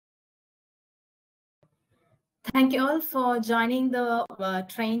Thank you all for joining the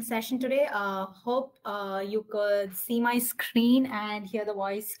training session today. Hope you could see my screen and hear the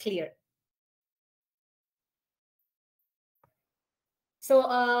voice clear.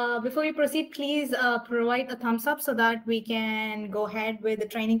 So before we proceed, please provide a thumbs up so that we can go ahead with the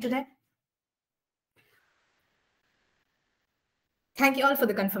training today. Thank you all for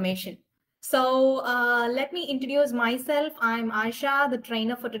the confirmation. So let me introduce myself. I'm Ayesha, the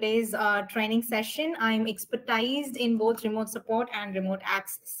trainer for today's training session. I'm expertised in both remote support and remote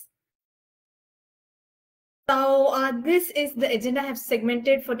access. So this is the agenda I have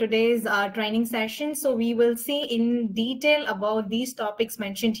segmented for today's training session. So we will see in detail about these topics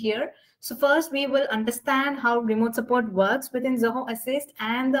mentioned here. So first, we will understand how remote support works within Zoho Assist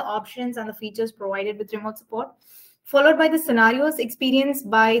and the options and the features provided with remote support, followed by the scenarios experienced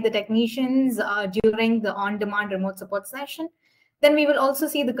by the technicians during the on-demand remote support session. Then we will also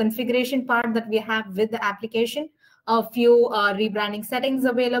see the configuration part that we have with the application, a few rebranding settings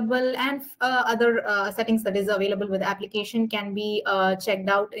available, and other settings that is available with the application can be checked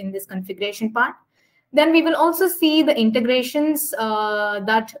out in this configuration part. Then we will also see the integrations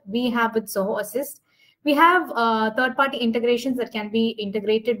that we have with Zoho Assist. We have third-party integrations that can be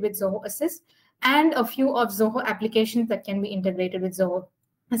integrated with Zoho Assist, and a few of Zoho applications that can be integrated with Zoho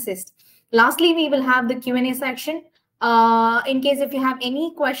Assist. Lastly, we will have the Q&A section. In case if you have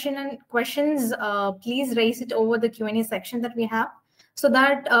any questions, please raise it over the Q&A section that we have, so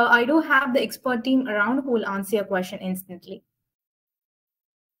that I do have the expert team around who will answer your question instantly.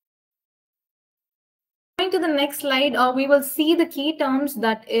 Going to the next slide, we will see the key terms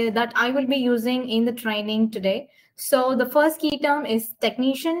that I will be using in the training today. So the first key term is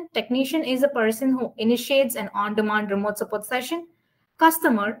technician. Technician is a person who initiates an on-demand remote support session.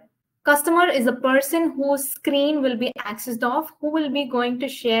 Customer is a person whose screen will be accessed off, who will be going to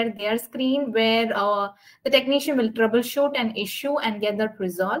share their screen where the technician will troubleshoot an issue and get that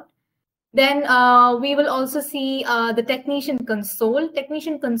resolved. Then we will also see the technician console.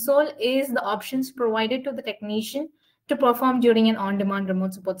 Technician console is the options provided to the technician to perform during an on-demand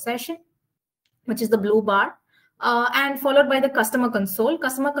remote support session, which is the blue bar, and followed by the customer console.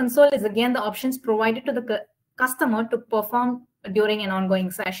 Customer console is again the options provided to the customer to perform during an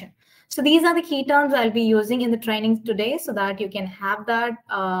ongoing session. So these are the key terms I'll be using in the training today so that you can have that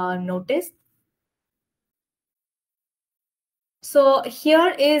noticed. So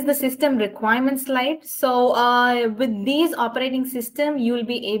here is the system requirement slide. So with these operating system, you will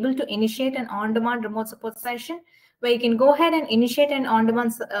be able to initiate an on-demand remote support session where you can go ahead and initiate an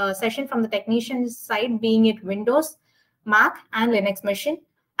on-demand session from the technician's side, being it Windows, Mac, and Linux machine.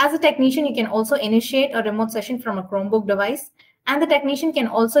 As a technician, you can also initiate a remote session from a Chromebook device, and the technician can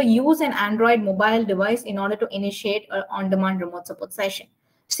also use an Android mobile device in order to initiate an on-demand remote support session.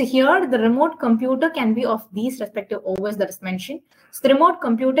 So here, the remote computer can be of these respective OS that is mentioned. So the remote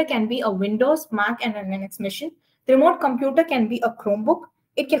computer can be a Windows, Mac, and a Linux machine. The remote computer can be a Chromebook.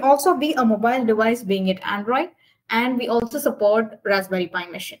 It can also be a mobile device, being it Android, and we also support Raspberry Pi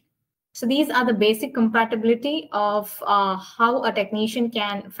machine. So these are the basic compatibility of how a technician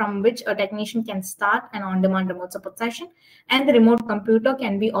can, from which a technician can start an on-demand remote support session, and the remote computer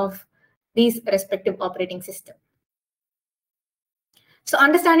can be of these respective operating system. So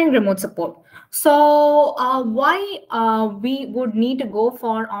understanding remote support. So why we would need to go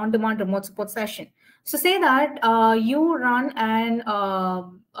for on-demand remote support session? So say that you run a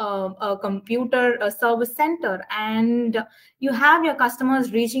computer service center, and you have your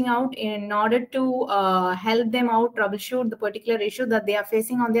customers reaching out in order to help them out troubleshoot the particular issue that they are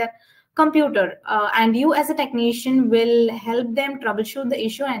facing on their computer. And you as a technician will help them troubleshoot the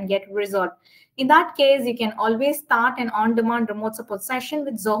issue and get resolved. In that case, you can always start an on-demand remote support session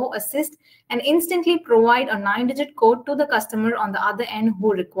with Zoho Assist and instantly provide a 9-digit code to the customer on the other end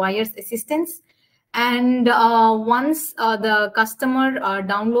who requires assistance. And once the customer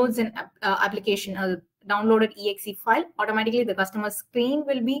downloads an application, a downloaded exe file, automatically the customer's screen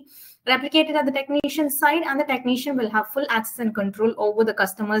will be replicated at the technician's side, and the technician will have full access and control over the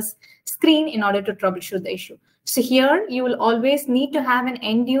customer's screen in order to troubleshoot the issue. So here you will always need to have an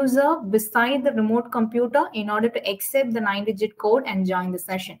end user beside the remote computer in order to accept the 9-digit code and join the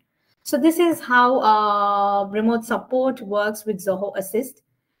session. So this is how remote support works with Zoho Assist.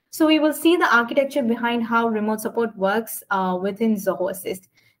 So we will see the architecture behind how remote support works within Zoho Assist.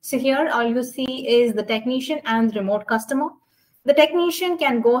 So here all you see is the technician and remote customer. The technician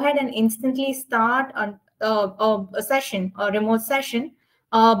can go ahead and instantly start a session, a remote session,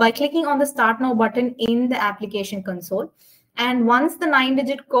 by clicking on the Start Now button in the application console. And once the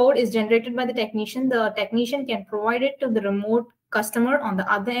 9-digit code is generated by the technician can provide it to the remote customer on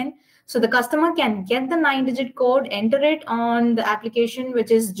the other end. So the customer can get the 9-digit code, enter it on the application, which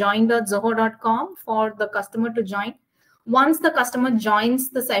is join.zoho.com for the customer to join. Once the customer joins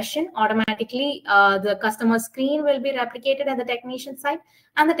the session, automatically the customer screen will be replicated at the technician side,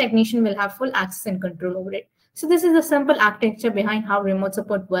 and the technician will have full access and control over it. So this is the simple architecture behind how remote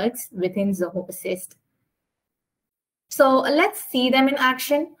support works within Zoho Assist. So let's see them in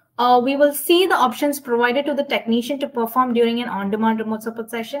action. We will see the options provided to the technician to perform during an on-demand remote support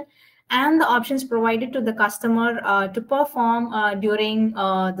session, and the options provided to the customer to perform during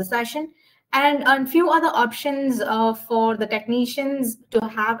the session, and a few other options for the technicians to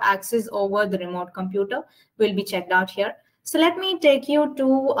have access over the remote computer will be checked out here. So let me take you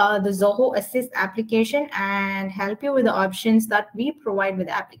to the Zoho Assist application and help you with the options that we provide with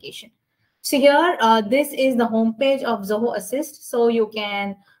the application. So here, this is the homepage of Zoho Assist. So you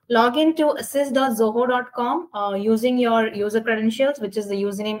can log into assist.zoho.com using your user credentials, which is the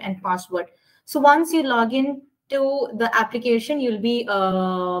username and password. So once you log in to the application, you'll be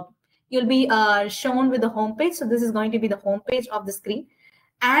shown with the homepage. So this is going to be the homepage of the screen.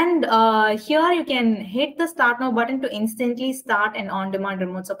 And here you can hit the Start Now button to instantly start an on-demand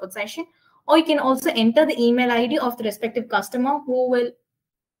remote support session. Or you can also enter the email ID of the respective customer who will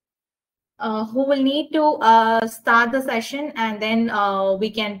need to start the session, and then we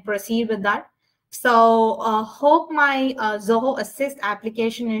can proceed with that. So hope my Zoho Assist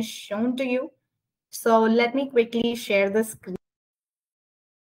application is shown to you. So let me quickly share the screen.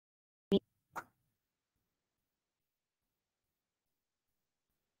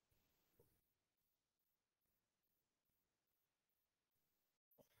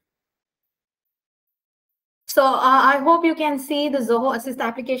 So I hope you can see the Zoho Assist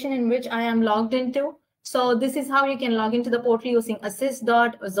application in which I am logged into. So this is how you can log into the portal using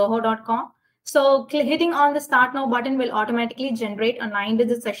assist.zoho.com. So hitting on the Start Now button will automatically generate a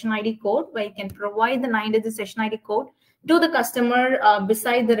 9-digit session ID code, where you can provide the 9-digit session ID code to the customer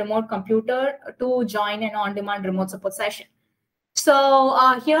beside the remote computer to join an on-demand remote support session.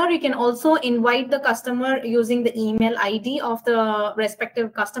 So here you can also invite the customer using the email ID of the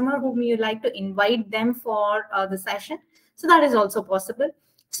respective customer whom you like to invite them for the session. So that is also possible.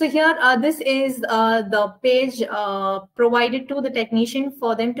 So here, this is the page provided to the technician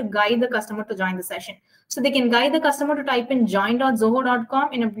for them to guide the customer to join the session. So they can guide the customer to type in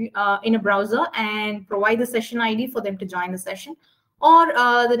join.zoho.com in a browser and provide the session ID for them to join the session. Or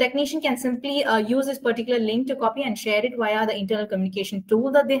the technician can simply use this particular link to copy and share it via the internal communication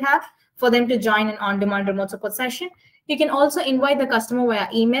tool that they have for them to join an on-demand remote support session. You can also invite the customer via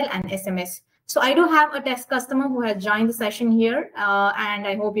email and SMS. So I do have a test customer who has joined the session here, and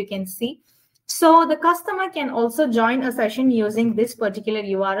I hope you can see. So the customer can also join a session using this particular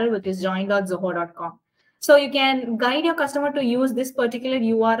URL, which is join.zoho.com. So you can guide your customer to use this particular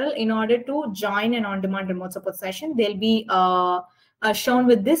URL in order to join an on-demand remote support session. They'll be shown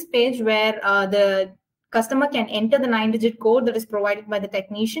with this page where the customer can enter the 9-digit code that is provided by the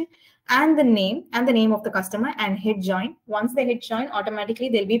technician and the name of the customer and hit join. Once they hit join, automatically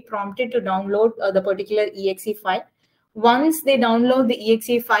they'll be prompted to download the particular exe file. Once they download the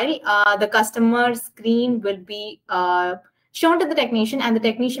exe file, the customer screen will be shown to the technician, and the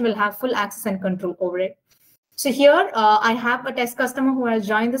technician will have full access and control over it. So here I have a test customer who has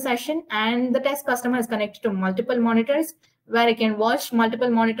joined the session, and the test customer is connected to multiple monitors where I can watch multiple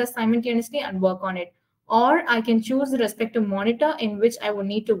monitors simultaneously and work on it. Or I can choose the respective monitor in which I will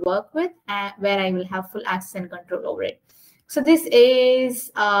need to work with, where I will have full access and control over it. So this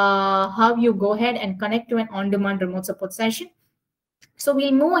is how you go ahead and connect to an on-demand remote support session. So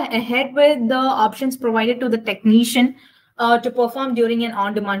we'll move ahead with the options provided to the technician to perform during an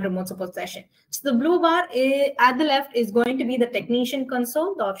on-demand remote support session. So the blue bar at the left is going to be the technician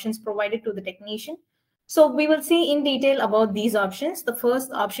console, the options provided to the technician. So we will see in detail about these options. The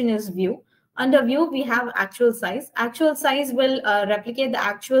first option is view. Under view, we have actual size. Actual size will replicate the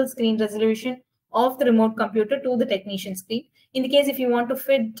actual screen resolution of the remote computer to the technician screen. In the case if you want to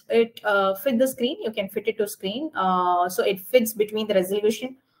fit the screen, you can fit it to screen. So it fits between the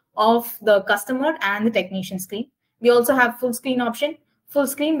resolution of the customer and the technician screen. We also have full screen option. Full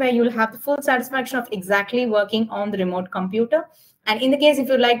screen, where you'll have the full satisfaction of exactly working on the remote computer. And in the case if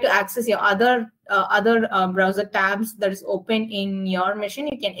you'd like to access your other browser tabs that is open in your machine,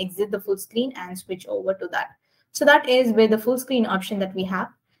 you can exit the full screen and switch over to that. So that is with the full screen option that we have.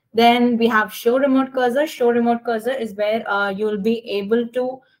 Then we have show remote cursor. Show remote cursor is where you'll be able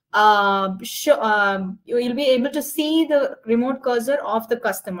to you'll be able to see the remote cursor of the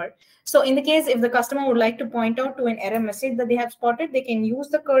customer. So in the case if the customer would like to point out to an error message that they have spotted, they can use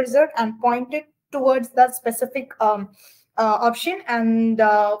the cursor and point it towards that specific option, and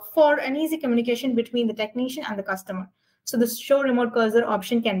for an easy communication between the technician and the customer. So the show remote cursor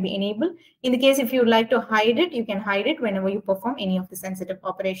option can be enabled. In the case if you would like to hide it, you can hide it whenever you perform any of the sensitive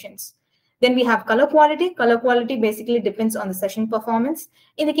operations. Then we have color quality. Color quality basically depends on the session performance.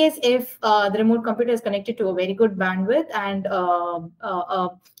 In the case if the remote computer is connected to a very good bandwidth and a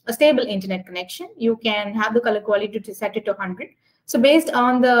stable internet connection, you can have the color quality to set it to 100. So based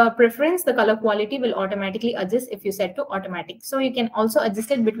on the preference, the color quality will automatically adjust if you set to automatic. So you can also adjust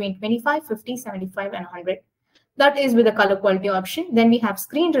it between 25, 50, 75, and 100. That is with the color quality option. Then we have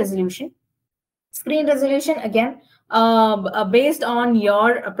screen resolution. Screen resolution, again, based on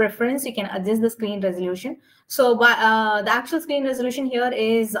your preference, you can adjust the screen resolution. So the actual screen resolution here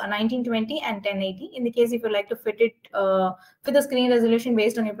is 1920 and 1080. In the case if you like to fit the screen resolution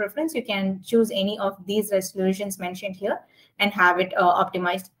based on your preference, you can choose any of these resolutions mentioned here and have it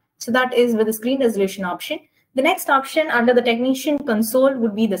optimized. So that is with the screen resolution option. The next option under the technician console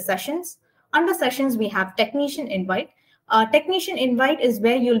would be the sessions. Under sessions, we have technician invite. Technician invite is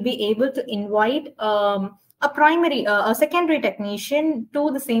where you'll be able to invite a secondary technician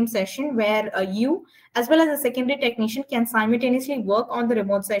to the same session, where you as well as a secondary technician can simultaneously work on the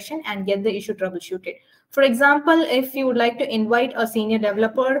remote session and get the issue troubleshooted. For example, if you would like to invite a senior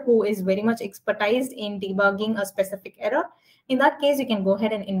developer who is very much expertised in debugging a specific error, in that case, you can go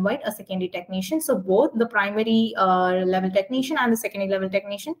ahead and invite a secondary technician. So both the primary level technician and the secondary level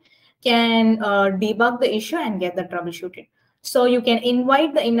technician can debug the issue and get the troubleshooted. So you can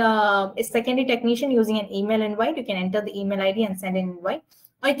invite a secondary technician using an email invite. You can enter the email ID and send an invite.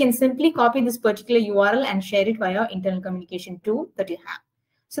 Or you can simply copy this particular URL and share it via internal communication tool that you have.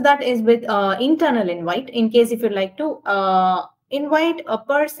 So that is with internal invite. In case if you'd like to invite a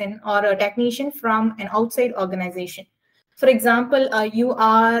person or a technician from an outside organization. For example,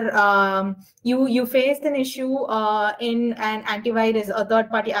 you faced an issue in an antivirus, a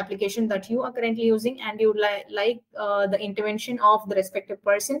third-party application that you are currently using, and you would like the intervention of the respective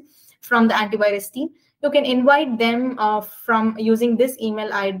person from the antivirus team. You can invite them from using this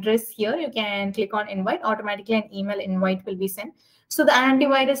email address here. You can click on invite. Automatically, an email invite will be sent. So the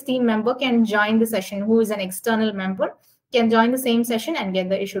antivirus team member can join the session, who is an external member, can join the same session and get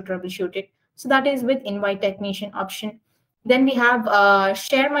the issue troubleshooted. So that is with invite technician option. Then we have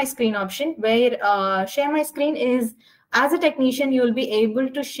share my screen option, where share my screen is, as a technician, you will be able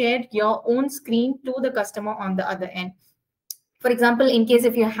to share your own screen to the customer on the other end. For example, in case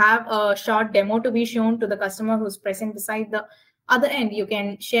if you have a short demo to be shown to the customer who's present beside the other end, you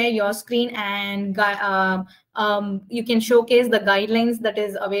can share your screen and you can showcase the guidelines that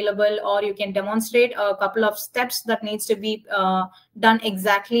is available, or you can demonstrate a couple of steps that needs to be done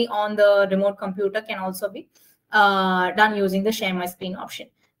exactly on the remote computer, can also be done using the share my screen option.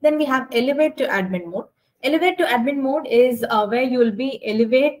 Then we have elevate to admin mode. Elevate to admin mode is where you'll be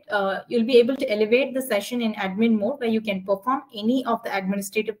able to elevate the session in admin mode, where you can perform any of the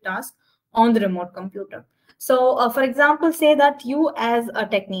administrative tasks on the remote computer. So for example, say that you as a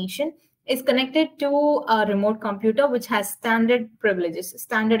technician is connected to a remote computer which has standard privileges,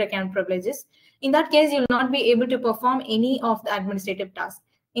 standard account privileges. In that case, you'll not be able to perform any of the administrative tasks.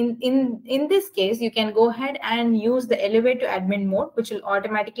 In this case, you can go ahead and use the elevate to admin mode, which will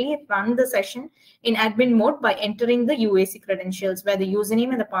automatically run the session in admin mode by entering the UAC credentials, where the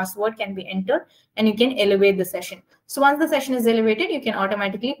username and the password can be entered, and you can elevate the session. So once the session is elevated, you can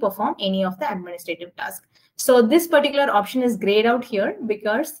automatically perform any of the administrative tasks. So this particular option is grayed out here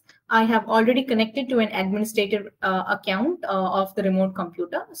because I have already connected to an administrative account of the remote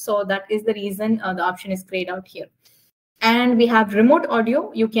computer. So that is the reason the option is grayed out here. And we have remote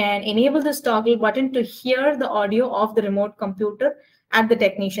audio. You can enable this toggle button to hear the audio of the remote computer at the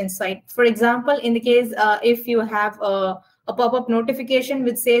technician side. For example, in the case if you have a pop-up notification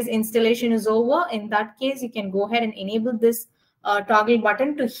which says installation is over, in that case, you can go ahead and enable this toggle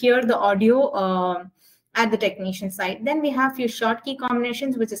button to hear the audio at the technician side. Then we have few shortcut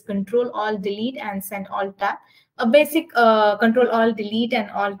concombinations, which is Control Alt Delete and Send Alt Tab. A basic Control Alt Delete and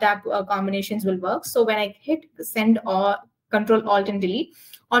Alt Tab combinations will work. So when I hit Send or Control Alt and Delete,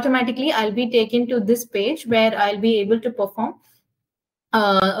 automatically I'll be taken to this page where I'll be able to perform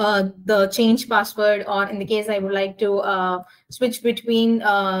the change password, or in the case I would like to switch between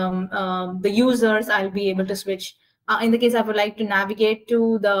the users, I'll be able to switch. In the case I would like to navigate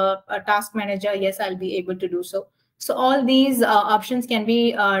to the task manager, yes, I'll be able to do so. So all these options can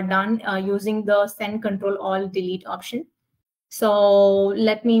be done using the Send Control Alt Delete option. So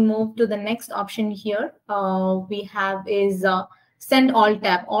let me move to the next option here. We have is Send Alt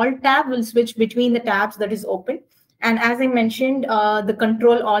Tab. Alt Tab will switch between the tabs that is open. And as I mentioned, the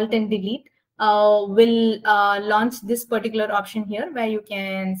Control Alt and Delete will launch this particular option here, where you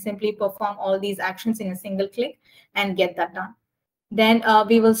can simply perform all these actions in a single click and get that done. Then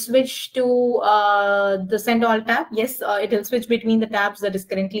we will switch to the Send All tab. Yes, it will switch between the tabs that is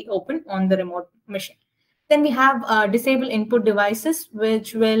currently open on the remote machine. Then we have disable input devices,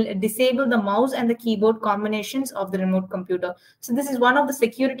 which will disable the mouse and the keyboard combinations of the remote computer. So this is one of the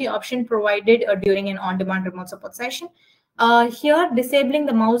security option provided during an on-demand remote support session. Here, disabling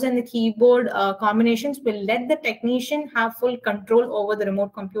the mouse and the keyboard combinations will let the technician have full control over the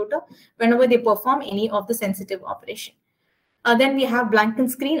remote computer whenever they perform any of the sensitive operation. Then we have blanken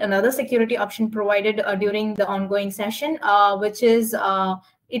screen, another security option provided during the ongoing session, which is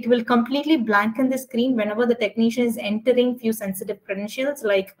it will completely blanken the screen whenever the technician is entering few sensitive credentials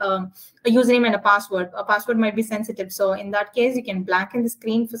like a username and a password. A password might be sensitive. So in that case, you can blanken the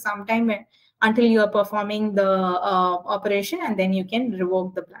screen for some time until you are performing the operation, and then you can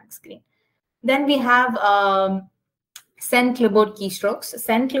revoke the blank screen. Then we have send clipboard keystrokes.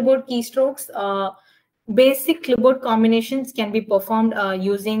 Send clipboard keystrokes. Basic clipboard combinations can be performed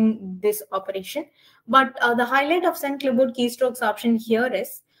using this operation. But the highlight of send clipboard keystrokes option here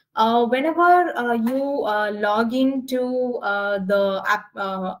is whenever you log into the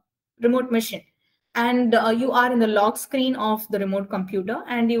app remote machine, and you are in the lock screen of the remote computer,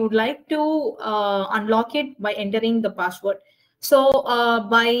 and you would like to unlock it by entering the password. So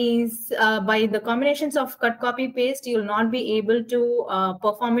by the combinations of cut, copy, paste, you will not be able to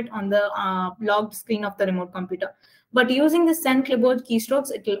perform it on the logged screen of the remote computer. But using the send clipboard keystrokes,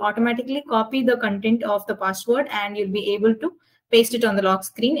 it will automatically copy the content of the password, and you'll be able to paste it on the lock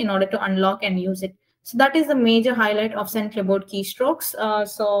screen in order to unlock and use it. So that is the major highlight of send clipboard keystrokes.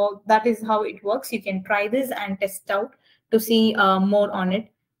 So that is how it works. You can try this and test out to see more on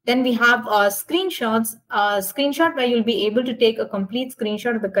it. Then we have screenshots, screenshot where you'll be able to take a complete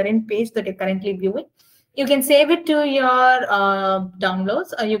screenshot of the current page that you're currently viewing. You can save it to your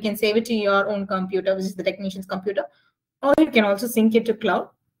downloads, or you can save it to your own computer, which is the technician's computer, or you can also sync it to cloud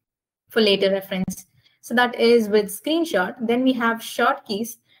for later reference. So that is with screenshot. Then we have short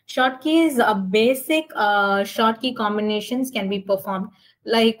keys. Short keys, basic short key combinations can be performed.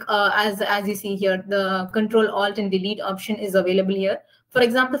 Like as you see here, the Control Alt and Delete option is available here. For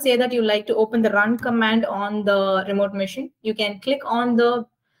example, say that you like to open the run command on the remote machine. You can click on the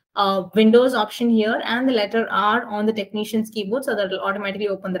Windows option here and the letter R on the technician's keyboard, so that will automatically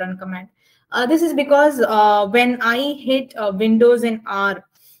open the run command. This is because when I hit Windows and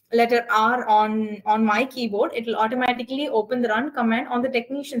letter R on my keyboard, it will automatically open the run command on the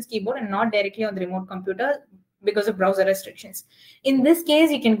technician's keyboard and not directly on the remote computer because of browser restrictions. In this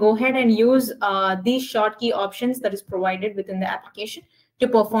case, you can go ahead and use these short key options that is provided within the application to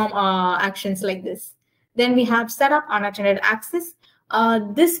perform actions like this. Then we have set up unattended access.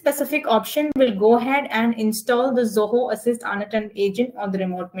 This specific option will go ahead and install the Zoho Assist unattended agent on the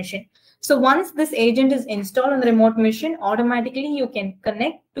remote machine. So once this agent is installed on the remote machine, automatically you can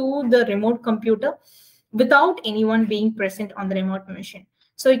connect to the remote computer without anyone being present on the remote machine.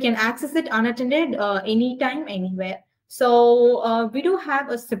 So you can access it unattended anytime, anywhere. So we do have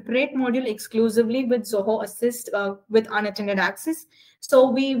a separate module exclusively with Zoho Assist with unattended access. So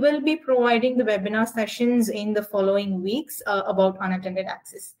we will be providing the webinar sessions in the following weeks about unattended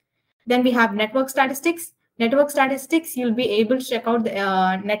access. Then we have network statistics. Network statistics, you'll be able to check out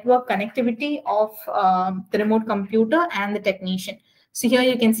the network connectivity of the remote computer and the technician. So here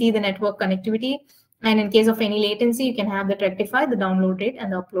you can see the network connectivity. And in case of any latency, you can have that rectify, the download rate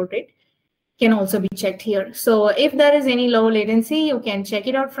and the upload rate can also be checked here. So if there is any low latency, you can check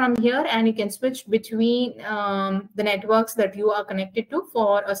it out from here, and you can switch between the networks that you are connected to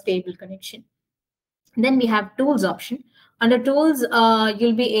for a stable connection. Then we have tools option. Under tools,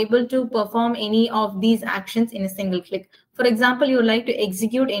 you'll be able to perform any of these actions in a single click. For example, you would like to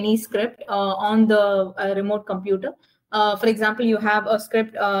execute any script on the remote computer. For example, you have a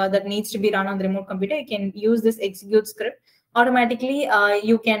script that needs to be run on the remote computer. You can use this execute script. Automatically,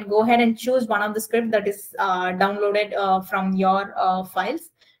 you can go ahead and choose one of the script that is downloaded from your files,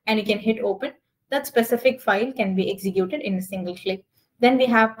 and you can hit open. That specific file can be executed in a single click. Then we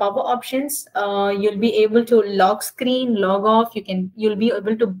have power options. You'll be able to lock screen, log off. You'll be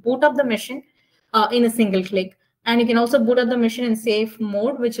able to boot up the machine in a single click. And you can also boot up the machine in safe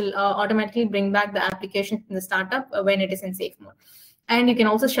mode, which will automatically bring back the application in the startup when it is in safe mode. And you can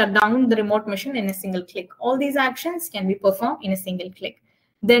also shut down the remote machine in a single click. All these actions can be performed in a single click.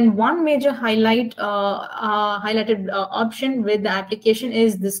 Then one major highlighted option with the application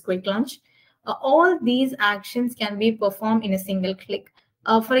is this quick launch. All these actions can be performed in a single click.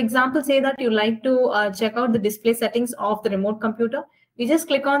 For example, say that you like to check out the display settings of the remote computer. You just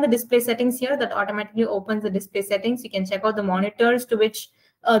click on the display settings here. That automatically opens the display settings. You can check out the monitors to which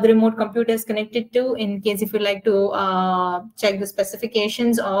the remote computer is connected to, in case if you like to check the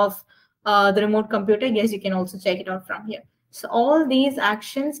specifications of the remote computer. Yes, you can also check it out from here. So all these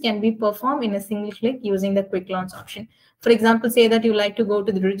actions can be performed in a single click using the quick launch option. For example, say that you like to go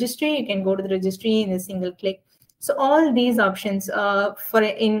to the registry, you can go to the registry in a single click. So all these options, for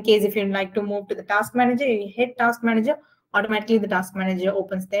in case if you'd like to move to the task manager, you hit task manager, automatically the task manager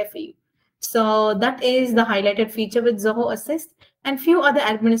opens there for you. So that is the highlighted feature with Zoho Assist, and few other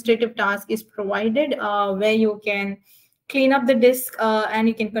administrative tasks is provided where you can clean up the disk and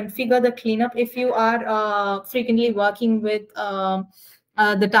you can configure the cleanup. If you are frequently working with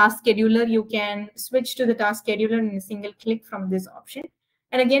the task scheduler, you can switch to the task scheduler in a single click from this option.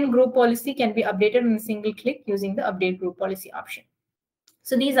 And again, group policy can be updated in a single click using the update group policy option.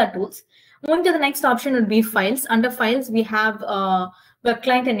 So these are tools. Moving to the next option would be files. Under files, we have web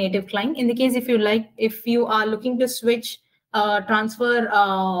client and native client. In the case if you are looking to switch,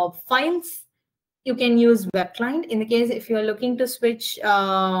 transfer files, you can use web client. In the case if you are looking to switch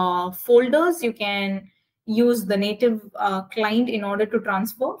folders, you can use the native client in order to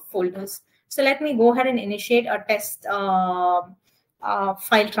transfer folders. So let me go ahead and initiate a test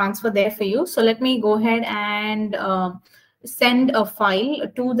file transfer there for you. So let me go ahead and send a file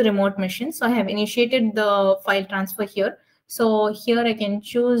to the remote machine. So I have initiated the file transfer here. So here I can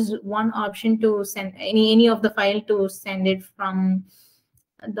choose one option to send any of the file to send it from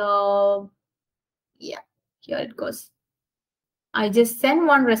the, yeah, here it goes. I just send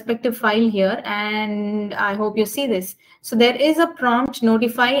one respective file here, and I hope you see this. So there is a prompt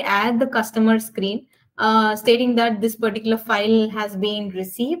notify at the customer screen stating that this particular file has been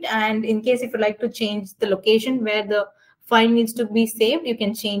received. And in case if you like to change the location where the file needs to be saved, you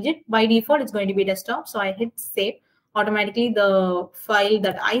can change it. By default, it's going to be desktop. So I hit save. Automatically, the file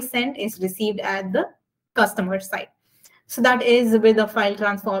that I sent is received at the customer side. So that is with the file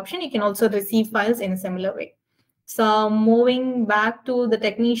transfer option. You can also receive files in a similar way. So moving back to the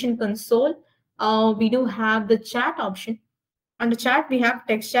technician console, we do have the chat option. Under chat, we have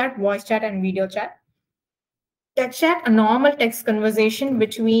text chat, voice chat, and video chat. Text chat, a normal text conversation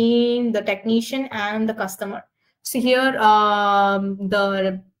between the technician and the customer. So here,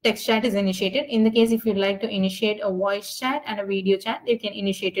 the text chat is initiated. In the case if you'd like to initiate a voice chat and a video chat, you can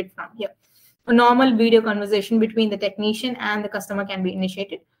initiate it from here. A normal video conversation between the technician and the customer can be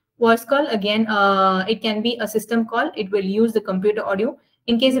initiated. Voice call, again, it can be a system call. It will use the computer audio.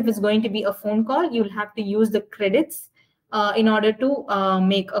 In case if it's going to be a phone call, you'll have to use the credits in order to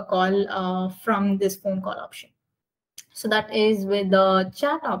make a call from this phone call option. So that is with the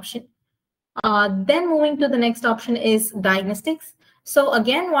chat option. Then moving to the next option is diagnostics. So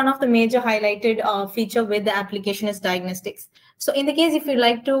again, one of the major highlighted feature with the application is diagnostics. So in the case if you'd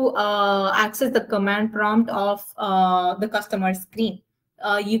like to access the command prompt of the customer screen,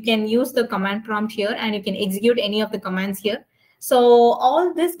 you can use the command prompt here and you can execute any of the commands here. So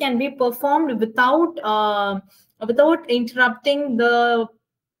all this can be performed without interrupting the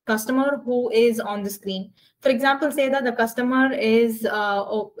customer who is on the screen. For example, say that the customer is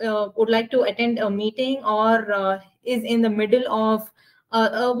would like to attend a meeting or is in the middle of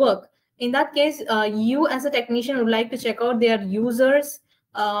work. In that case, you as a technician would like to check out their users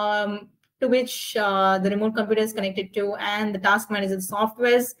to which the remote computer is connected to, and the task manager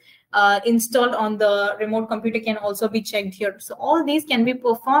softwares installed on the remote computer can also be checked here. So all these can be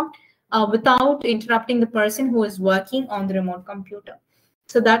performed without interrupting the person who is working on the remote computer.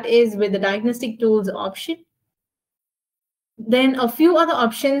 So that is with the diagnostic tools option. Then a few other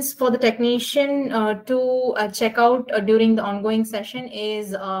options for the technician to check out during the ongoing session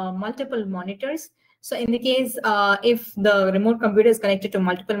is multiple monitors. So in the case, if the remote computer is connected to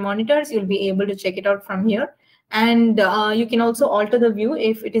multiple monitors, you'll be able to check it out from here. And you can also alter the view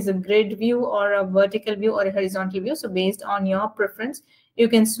if it is a grid view or a vertical view or a horizontal view. So based on your preference, you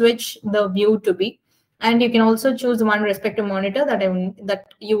can switch the view to be. And you can also choose one respective monitor that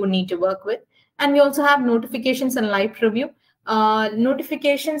you would need to work with. And we also have notifications and live preview.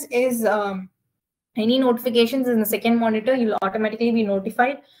 Notifications is any notifications in the second monitor, you'll automatically be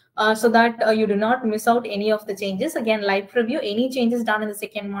notified so that you do not miss out any of the changes. Again, live preview, any changes done in the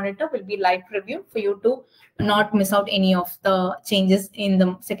second monitor will be live preview for you to not miss out any of the changes in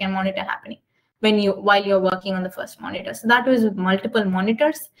the second monitor happening while you're working on the first monitor. So that was with multiple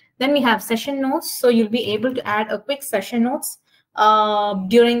monitors. Then we have session notes. So you'll be able to add a quick session notes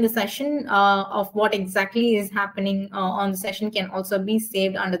during the session of what exactly is happening on the session can also be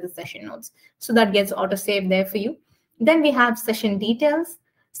saved under the session notes. So that gets auto saved there for you. Then we have session details.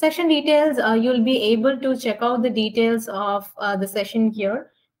 Session details, you'll be able to check out the details of the session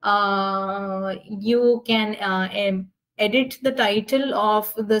here. You can edit the title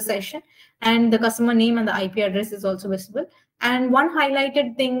of the session, and the customer name and the IP address is also visible. And one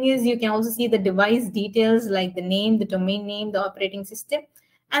highlighted thing is you can also see the device details like the name, the domain name, the operating system,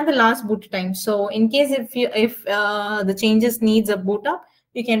 and the last boot time. So in case if the changes needs a boot up,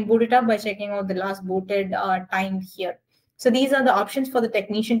 you can boot it up by checking out the last booted time here. So these are the options for the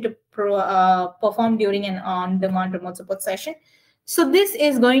technician to perform during an on-demand remote support session. So this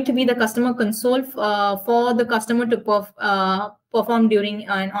is going to be the customer console for the customer to perform during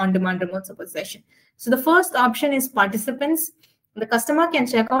an on-demand remote support session. So the first option is participants. The customer can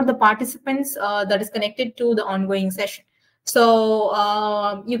check out the participants that is connected to the ongoing session.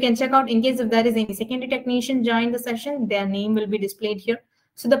 So you can check out in case if there is any secondary technician join the session, their name will be displayed here.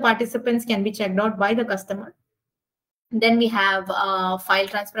 So the participants can be checked out by the customer. Then we have file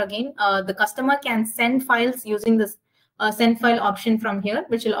transfer again. The customer can send files using this send file option from here,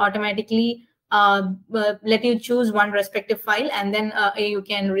 which will automatically let you choose one respective file, and then you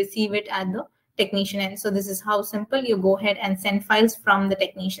can receive it at the technician end. So this is how simple you go ahead and send files from the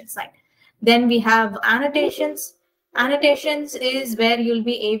technician side. Then we have annotations. Annotations is where you'll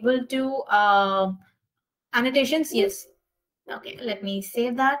be able to annotations. Yes. Okay, let me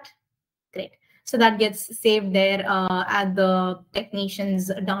save that. Great. So that gets saved there at the technician's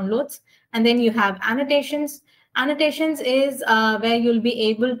downloads. And then you have annotations. Annotations is where you'll be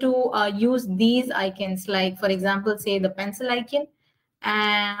able to use these icons, like, for example, say the pencil icon,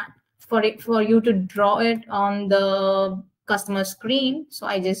 and for you to draw it on the customer screen. So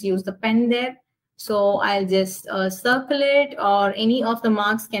I just use the pen there. So I'll just circle it, or any of the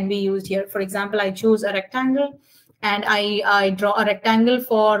marks can be used here. For example, I choose a rectangle, and I draw a rectangle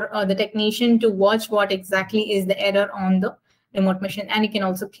for the technician to watch what exactly is the error on the remote machine. And you can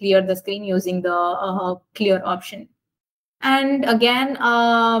also clear the screen using the clear option. And again,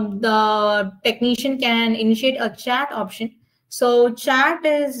 the technician can initiate a chat option. So chat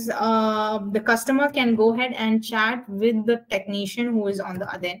is the customer can go ahead and chat with the technician who is on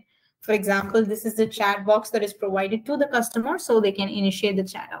the other end. For example, this is the chat box that is provided to the customer, so they can initiate the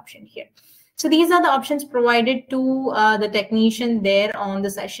chat option here. So these are the options provided to the technician there on the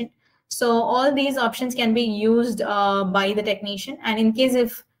session. So all these options can be used by the technician. And in case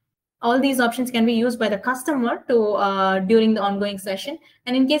if all these options can be used by the customer to during the ongoing session.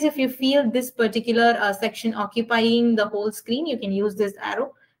 And in case if you feel this particular section occupying the whole screen, you can use this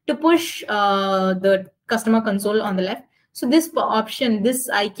arrow to push the customer console on the left. So this option, this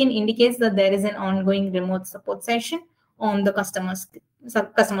icon indicates that there is an ongoing remote support session on the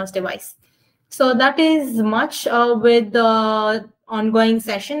customer's device. So that is much with the ongoing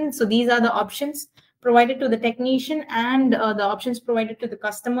session. So these are the options provided to the technician and the options provided to the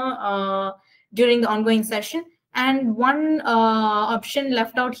customer during the ongoing session. And one option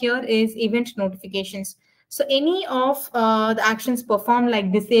left out here is event notifications. So any of the actions performed,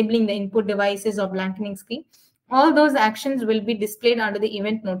 like disabling the input devices or blanketing screen, all those actions will be displayed under the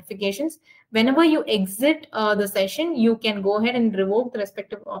event notifications. Whenever you exit the session, you can go ahead and revoke the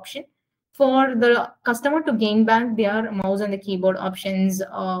respective option for the customer to gain back their mouse and the keyboard options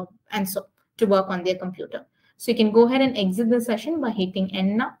and so to work on their computer. So you can go ahead and exit the session by hitting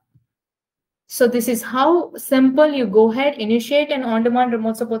End now. So this is how simple you go ahead, initiate an on-demand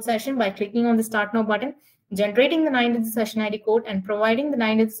remote support session by clicking on the Start Now button, generating the 9-digit session ID code, and providing the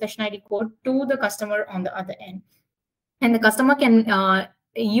 9-digit session ID code to the customer on the other end. And the customer can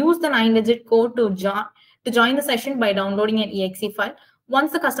use the 9-digit code to join the session by downloading an exe file.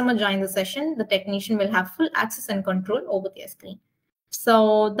 Once the customer joins the session, the technician will have full access and control over their screen.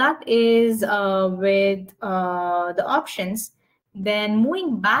 So that is with the options. Then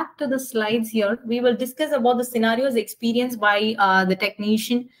moving back to the slides here, we will discuss about the scenarios experienced by the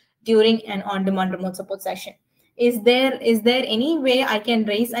technician during an on-demand remote support session. Is there any way I can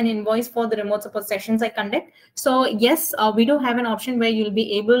raise an invoice for the remote support sessions I conduct? So yes, we do have an option where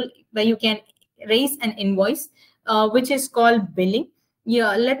you can raise an invoice, which is called billing.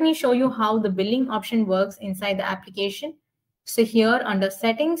 Yeah, let me show you how the billing option works inside the application. So here under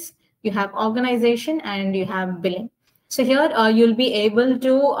settings, you have organization and you have billing. So here you'll be able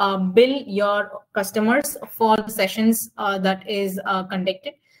to bill your customers for the sessions that is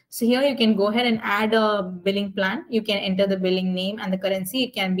conducted. So here you can go ahead and add a billing plan. You can enter the billing name and the currency.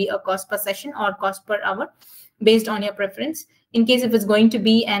 It can be a cost per session or cost per hour based on your preference. In case if it's going to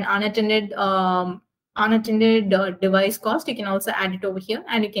be an unattended device cost, you can also add it over here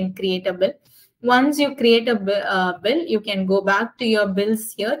and you can create a bill. Once you create a bill, you can go back to your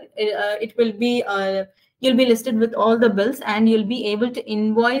bills here. It will be you'll be listed with all the bills, and you'll be able to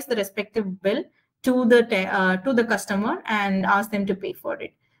invoice the respective bill to the customer and ask them to pay for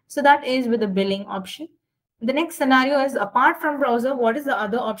it. So that is with the billing option. The next scenario is, apart from browser, what is the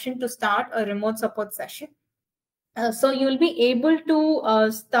other option to start a remote support session? So you will be able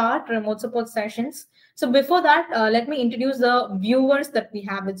to start remote support sessions. So before that, let me introduce the viewers that we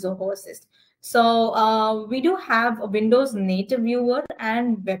have with Zoho Assist. So we do have a Windows native viewer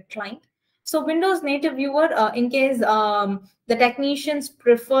and web client. So Windows native viewer, in case the technicians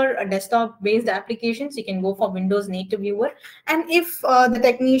prefer a desktop-based applications, you can go for Windows native viewer. And if the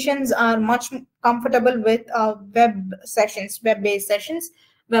technicians are much comfortable with web-based sessions,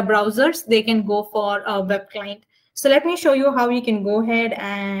 web browsers, they can go for a web client. So let me show you how you can go ahead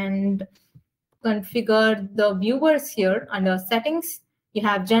and configure the viewers here. Under settings, you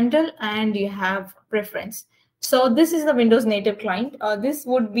have general and you have preference. So this is the Windows native client. This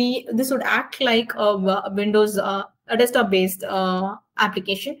would act like a Windows a desktop based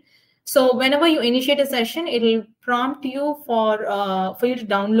application. So whenever you initiate a session, it will prompt you for you to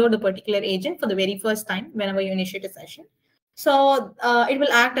download a particular agent for the very first time whenever you initiate a session. So it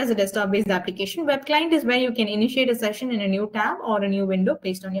will act as a desktop-based application. Web client is where you can initiate a session in a new tab or a new window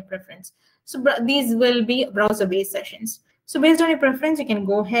based on your preference. So these will be browser-based sessions. So based on your preference, you can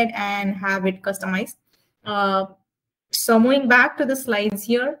go ahead and have it customized. So moving back to the slides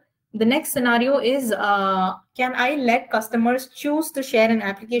here, the next scenario is, can I let customers choose to share an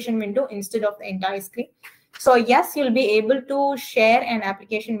application window instead of the entire screen? So yes, you'll be able to share an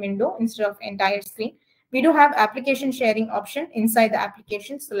application window instead of entire screen. We do have application sharing option inside the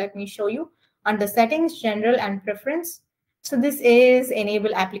application. So let me show you under settings, general and preference. So this is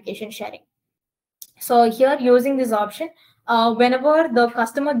enable application sharing. So here using this option, whenever the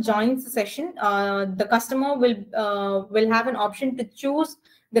customer joins the session, the customer will have an option to choose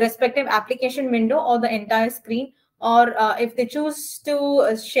the respective application window or the entire screen, or if they choose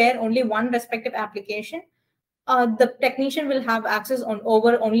to share only one respective application, the technician will have access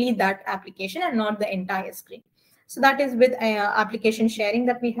over only that application and not the entire screen. So that is with application sharing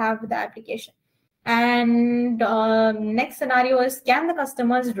that we have with the application. And next scenario is, can the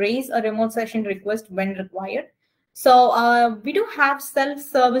customers raise a remote session request when required? So we do have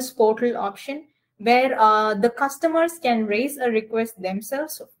self-service portal option where the customers can raise a request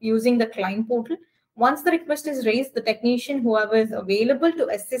themselves using the client portal. Once the request is raised, the technician, whoever is available to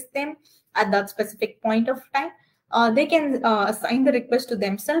assist them at that specific point of time, they can assign the request to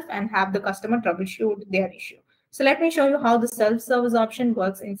themselves and have the customer troubleshoot their issue. So let me show you how the self-service option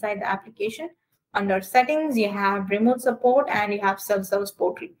works inside the application. Under settings, you have remote support and you have self-service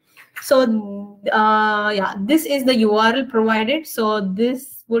portal. So yeah, this is the URL provided. So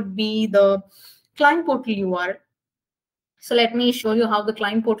this would be the client portal URL. So let me show you how the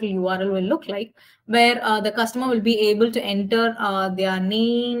client portal URL will look like, where the customer will be able to enter their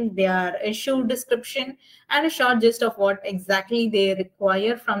name, their issue description, and a short gist of what exactly they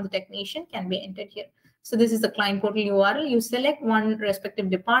require from the technician can be entered here. So this is the client portal URL. You select one respective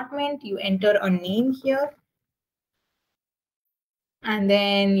department, you enter a name here, and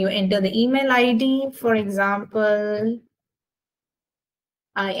then you enter the email ID. For example,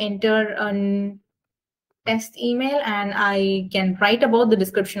 I enter a test email and I can write about the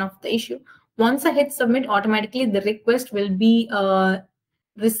description of the issue. Once I hit submit, automatically the request will be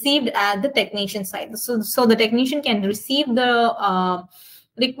received at the technician side. So the technician can receive the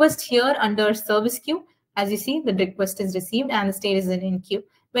request here under service queue. As you see, the request is received and the status is in queue,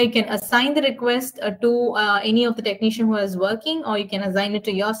 where you can assign the request to any of the technician who is working, or you can assign it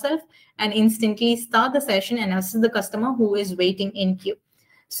to yourself and instantly start the session and assist the customer who is waiting in queue.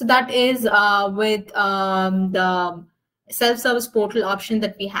 So that is with the self-service portal option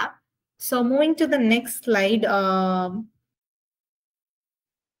that we have. So moving to the next slide,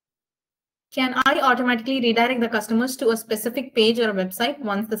 can I automatically redirect the customers to a specific page or a website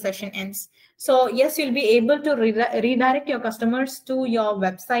once the session ends? So yes, you'll be able to redirect your customers to your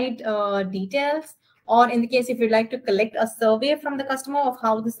website details, or in the case if you'd like to collect a survey from the customer of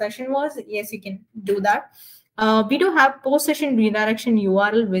how the session was, yes, you can do that. We do have post-session redirection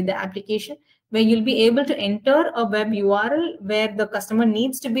URL with the application, where you'll be able to enter a web URL where the customer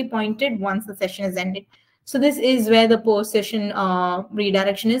needs to be pointed once the session is ended. So this is where the post-session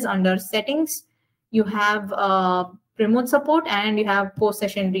redirection is. Under settings, you have remote support and you have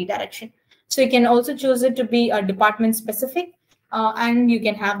post-session redirection. So you can also choose it to be a department specific and you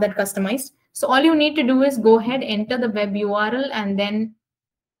can have that customized. So all you need to do is go ahead, enter the web URL, and then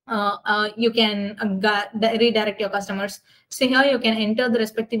you can redirect your customers. So here you can enter the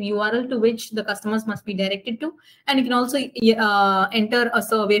respective URL to which the customers must be directed to, and you can also enter a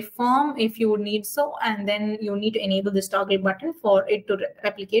survey form if you would need so, and then you need to enable this toggle button for it to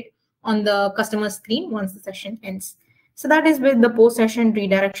replicate on the customer screen once the session ends. So that is with the post-session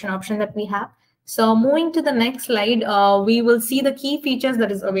redirection option that we have. So moving to the next slide, we will see the key features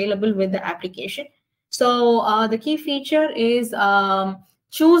that is available with the application. So the key feature is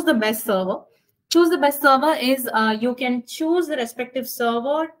choose the best server. Choose the best server is you can choose the respective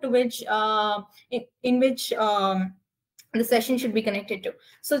server to which in which the session should be connected to.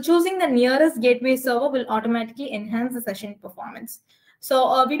 So choosing the nearest gateway server will automatically enhance the session performance.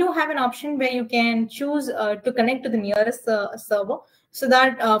 So we do have an option where you can choose to connect to the nearest server. So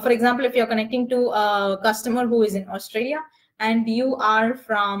that, for example, if you're connecting to a customer who is in Australia and you are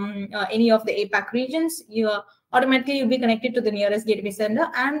from any of the APAC regions, automatically you'll be connected to the nearest gateway center,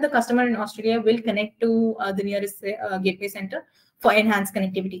 and the customer in Australia will connect to the nearest gateway center for enhanced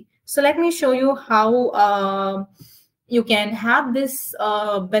connectivity. So let me show you how you can have this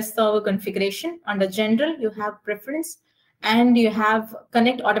best server configuration. Under general, you have preference, and you have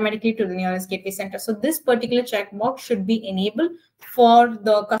connect automatically to the nearest gateway center. So this particular checkbox should be enabled for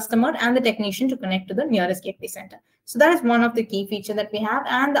the customer and the technician to connect to the nearest gateway center. So that is one of the key features that we have.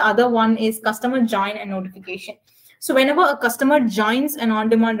 And the other one is customer join and notification. So whenever a customer joins an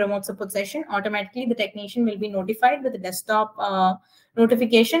on-demand remote support session, automatically the technician will be notified with a desktop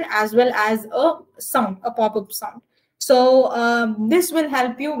notification as well as a sound, a pop-up sound. So this will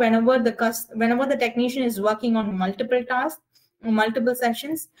help you whenever the technician is working on multiple tasks, multiple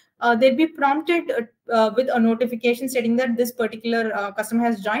sessions. They'll be prompted with a notification stating that this particular customer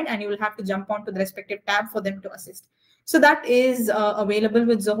has joined, and you will have to jump onto the respective tab for them to assist. So that is available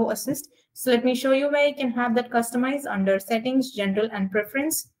with Zoho Assist. So let me show you where you can have that customized under settings, general, and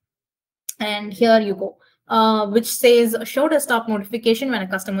preference. And here you go. Which says show desktop notification when a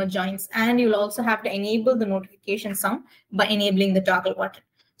customer joins, and you'll also have to enable the notification sound by enabling the toggle button.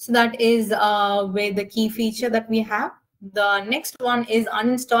 So that is where the key feature that we have. The next one is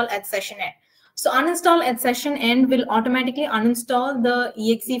uninstall at session end. So uninstall at session end will automatically uninstall the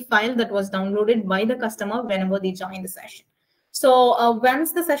exe file that was downloaded by the customer whenever they join the session. So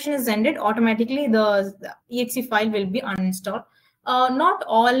once the session is ended, automatically the exe file will be uninstalled. Not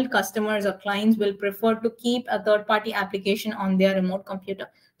all customers or clients will prefer to keep a third-party application on their remote computer.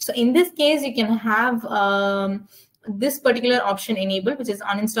 So in this case, you can have this particular option enabled, which is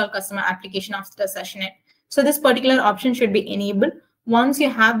uninstall customer application after the session end. So this particular option should be enabled. Once you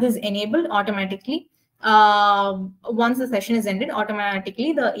have this enabled, automatically, once the session is ended,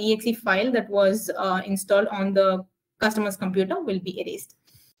 automatically the exe file that was installed on the customer's computer will be erased.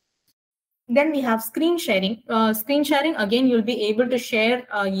 Then we have screen sharing. Screen sharing, again, you'll be able to share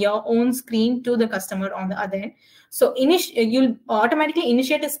your own screen to the customer on the other end. So you'll automatically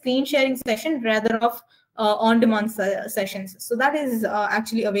initiate a screen sharing session rather of on-demand sessions. So that is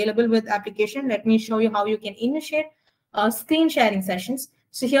actually available with application. Let me show you how you can initiate screen sharing sessions.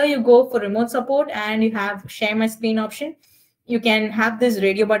 So here you go for remote support, and you have share my screen option. You can have this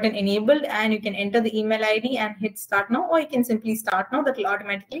radio button enabled, and you can enter the email ID and hit start now, or you can simply start now. That will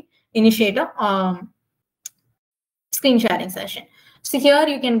automatically initiate a screen sharing session. So here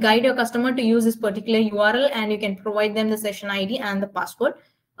you can guide your customer to use this particular URL, and you can provide them the session ID and the password.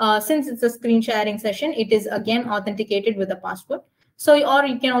 Since it's a screen sharing session, it is again authenticated with a password. So, or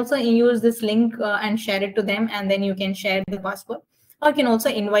you can also use this link and share it to them, and then you can share the password, or you can also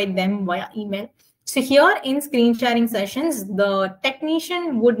invite them via email. So here in screen sharing sessions, the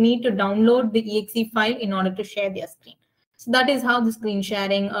technician would need to download the exe file in order to share their screen. So that is how the screen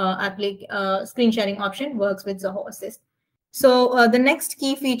sharing screen sharing option works with Zoho Assist. So the next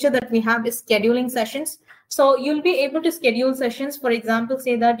key feature that we have is scheduling sessions. So you'll be able to schedule sessions. For example,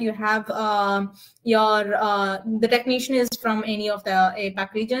 say that you have the technician is from any of the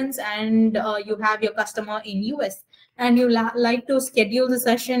APAC regions, and you have your customer in US, and you like to schedule the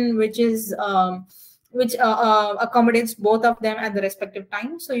session which is which accommodates both of them at the respective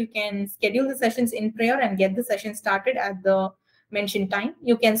time. So you can schedule the sessions in prayer and get the session started at the mentioned time.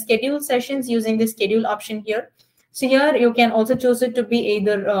 You can schedule sessions using the schedule option here. So here you can also choose it to be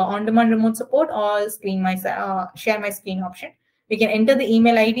either on-demand remote support or share my screen option. We can enter the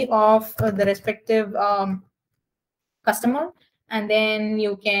email ID of the respective customer, and then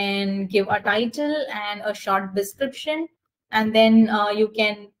you can give a title and a short description, and then you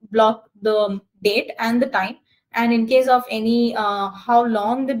can block the date and the time, and in case of any how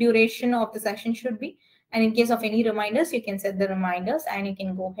long the duration of the session should be, and in case of any reminders, you can set the reminders, and you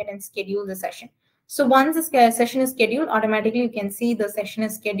can go ahead and schedule the session. So once the session is scheduled, automatically you can see the session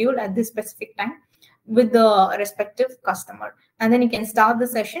is scheduled at this specific time with the respective customer. And then you can start the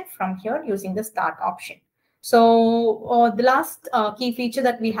session from here using the start option. So the last key feature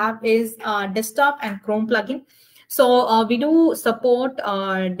that we have is desktop and Chrome plugin. So we do support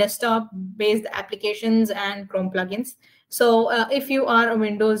desktop-based applications and Chrome plugins. So if you are a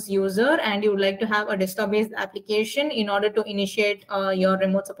Windows user and you would like to have a desktop-based application in order to initiate your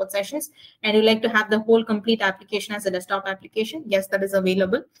remote support sessions, and you like to have the whole complete application as a desktop application, yes, that is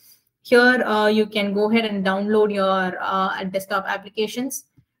available. Here you can go ahead and download your desktop applications.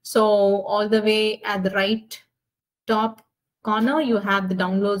 So all the way at the right top corner, you have the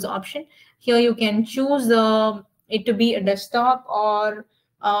downloads option. Here you can choose it to be a desktop or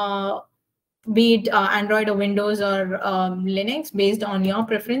be it Android or Windows or Linux. Based on your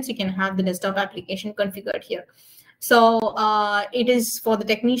preference, you can have the desktop application configured here. So it is for the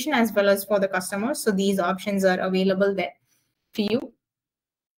technician as well as for the customer. So these options are available there for you.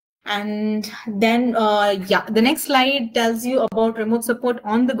 And then, yeah, the next slide tells you about remote support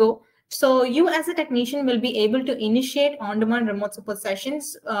on the go. So you as a technician will be able to initiate on-demand remote support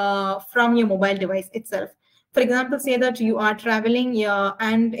sessions from your mobile device itself. For example, say that you are traveling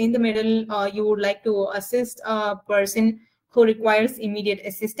and in the middle, you would like to assist a person who requires immediate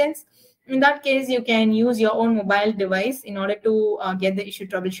assistance. In that case, you can use your own mobile device in order to get the issue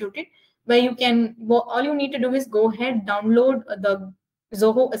troubleshooted, where you can, all you need to do is go ahead, download the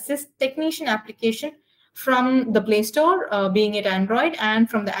Zoho Assist technician application from the Play Store, being it Android, and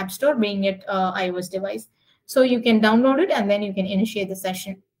from the App Store, being it iOS device. So you can download it and then you can initiate the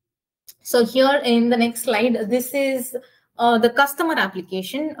session. So here in the next slide, this is the customer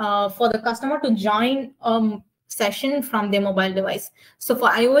application for the customer to join session from their mobile device. So for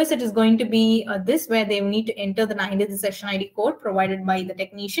iOS, it is going to be this, where they will need to enter the 9-digit session ID code provided by the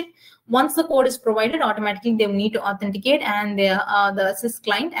technician. Once the code is provided, automatically they will need to authenticate and the assist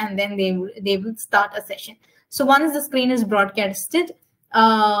client, and then they will start a session. So once the screen is broadcasted,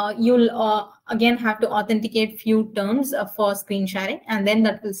 you'll again have to authenticate few terms for screen sharing, and then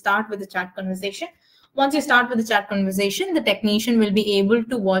that will start with the chat conversation. Once you start with the chat conversation, the technician will be able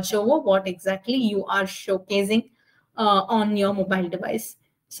to watch over what exactly you are showcasing on your mobile device.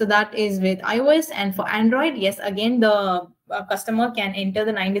 So that is with iOS. And for Android, yes, again, the customer can enter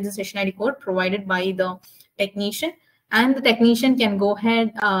the 9-digit session ID code provided by the technician, and the technician can go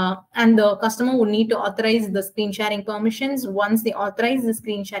ahead and the customer will need to authorize the screen sharing permissions. Once they authorize the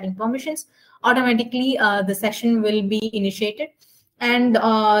screen sharing permissions, automatically the session will be initiated. And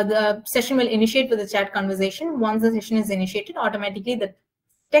the session will initiate with the chat conversation. Once the session is initiated, automatically the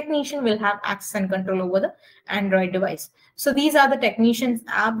technician will have access and control over the Android device. So these are the technicians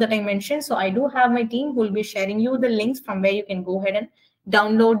app that I mentioned. So I do have my team who will be sharing you the links from where you can go ahead and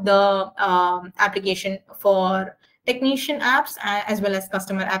download the application for technician apps as well as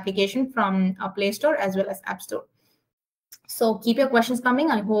customer application from Play Store as well as App Store. So keep your questions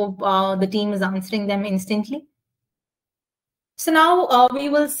coming. I hope the team is answering them instantly. So now we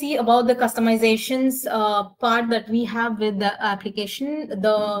will see about the customizations part that we have with the application.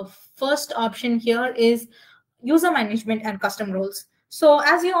 The first option here is user management and custom roles. So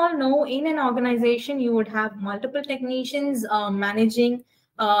as you all know, in an organization, you would have multiple technicians managing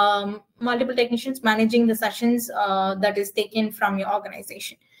the sessions that is taken from your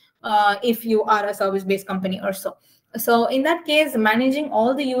organization, if you are a service-based company or so. So in that case, managing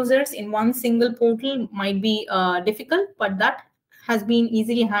all the users in one single portal might be difficult, but that has been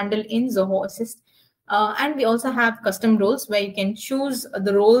easily handled in Zoho Assist. And we also have custom roles where you can choose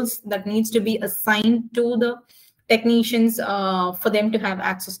the roles that needs to be assigned to the technicians for them to have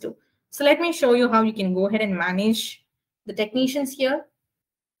access to. So let me show you how you can go ahead and manage the technicians here.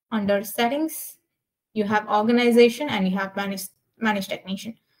 Under settings, you have organization and you have manage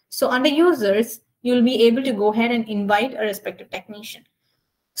technician. So under users, you'll be able to go ahead and invite a respective technician.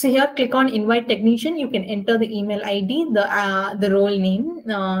 So here, click on invite technician. You can enter the email ID, the role name.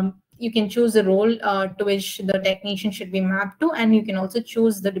 You can choose the role to which the technician should be mapped to, and you can also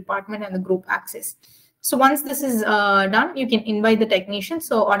choose the department and the group access. So once this is done, you can invite the technician.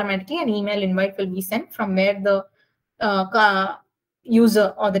 So automatically an email invite will be sent from where the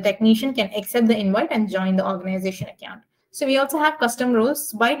user or the technician can accept the invite and join the organization account. So we also have custom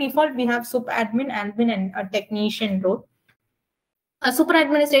roles. By default, we have super admin, and a technician role. A super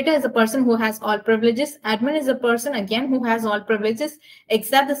administrator is a person who has all privileges. Admin is a person, again, who has all privileges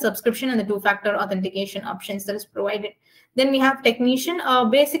except the subscription and the two-factor authentication options that is provided. Then we have technician. A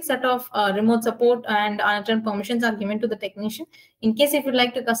basic set of remote support and unattended permissions are given to the technician. In case if you'd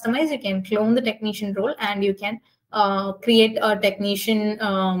like to customize, you can clone the technician role and you can create a technician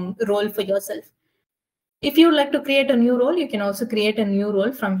role for yourself. If you would like to create a new role, you can also create a new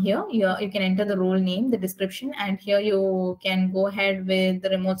role from here. You can enter the role name, the description, and here you can go ahead with the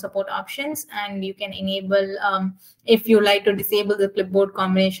remote support options, and you can enable, if you like to disable the clipboard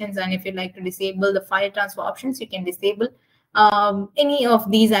combinations, and if you like to disable the file transfer options, you can disable. Any of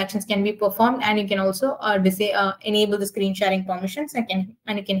these actions can be performed, and you can also enable the screen sharing permissions, and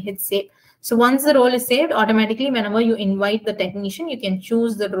you can hit save. So once the role is saved, automatically whenever you invite the technician, you can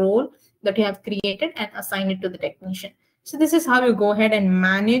choose the role that you have created and assign it to the technician. So this is how you go ahead and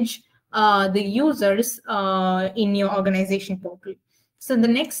manage the users in your organization portal. So the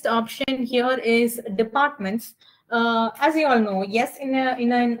next option here is departments. As you all know, yes, in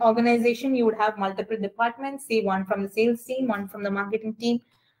an organization, you would have multiple departments, say one from the sales team, one from the marketing team,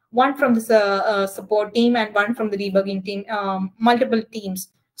 one from the support team, and one from the debugging team, multiple teams.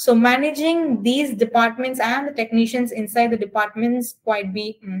 So managing these departments and the technicians inside the departments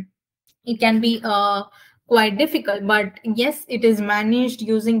it can be quite difficult, but yes, it is managed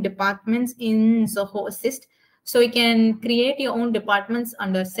using departments in Zoho Assist. So you can create your own departments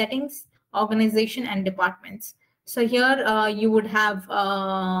under settings, organization, and departments. So here you would have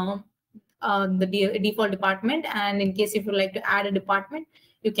the default department, and in case if you like to add a department,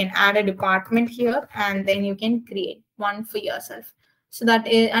 you can add a department here, and then you can create one for yourself. So that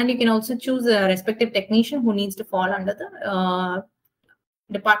is, and you can also choose a respective technician who needs to fall under the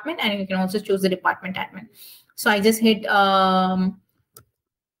department, and you can also choose the department admin. So I just hit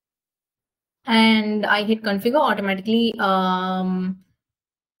and I hit configure. Automatically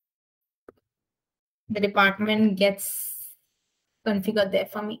the department gets configured there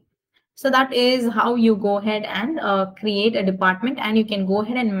for me. So that is how you go ahead and create a department, and you can go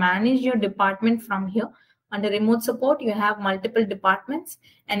ahead and manage your department from here. Under remote support, you have multiple departments,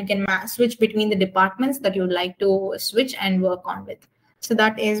 and you can switch between the departments that you would like to switch and work on with. So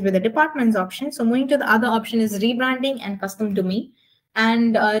that is with the departments option. So moving to the other option is rebranding and custom domain.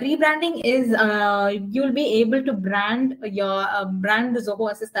 And rebranding is you'll be able to brand the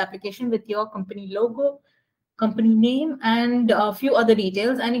Zoho Assist application with your company logo, company name, and a few other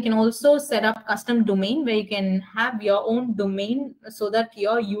details. And you can also set up custom domain where you can have your own domain so that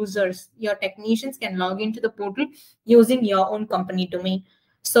your users, your technicians, can log into the portal using your own company domain.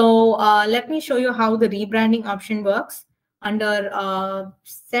 So let me show you how the rebranding option works. Under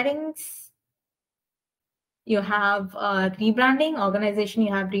settings, you have rebranding, organization,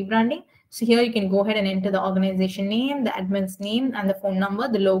 you have rebranding. So here you can go ahead and enter the organization name, the admin's name, and the phone number.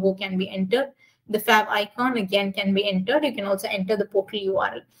 The logo can be entered. The fab icon again can be entered. You can also enter the portal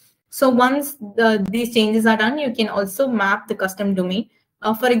URL. So once these changes are done, you can also map the custom domain.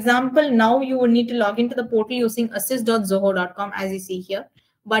 For example, now you will need to log into the portal using assist.zoho.com, as you see here.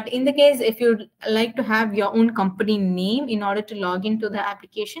 But in the case, if you'd like to have your own company name in order to log into the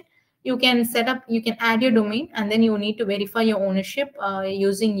application, you can add your domain, and then you need to verify your ownership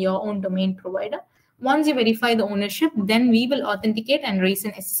using your own domain provider. Once you verify the ownership, then we will authenticate and raise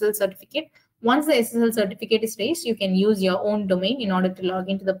an SSL certificate. Once the SSL certificate is raised, you can use your own domain in order to log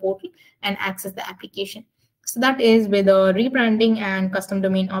into the portal and access the application. So that is with the rebranding and custom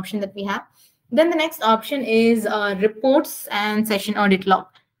domain option that we have. Then the next option is reports and session audit log.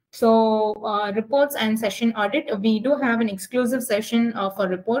 So reports and session audit, we do have an exclusive session for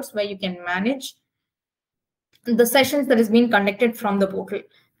reports where you can manage the sessions that is being conducted from the portal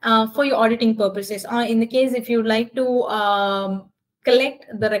for your auditing purposes. In the case, if you'd like to collect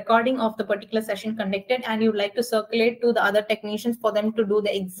the recording of the particular session conducted and you'd like to circulate to the other technicians for them to do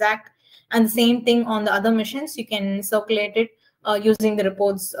the exact and the same thing on the other machines, you can circulate it using the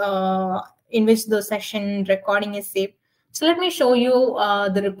reports in which the session recording is saved. So let me show you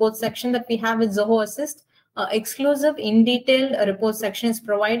the report section that we have with Zoho Assist. Exclusive in detailed report section is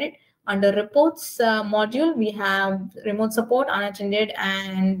provided. Under reports module, we have remote support, unattended,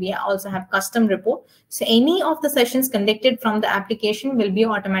 and we also have custom report. So any of the sessions conducted from the application will be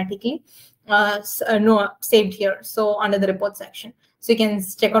automatically saved here. So under the report section. So you can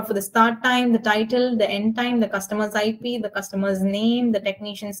check out for the start time, the title, the end time, the customer's IP, the customer's name, the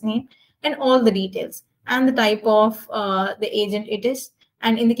technician's name, and all the details, and the type of the agent it is.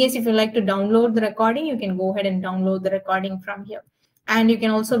 And in the case if you like to download the recording, you can go ahead and download the recording from here. And you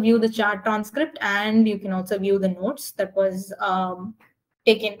can also view the chart transcript, and you can also view the notes that was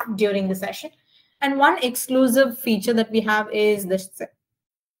taken during the session. And one exclusive feature that we have is the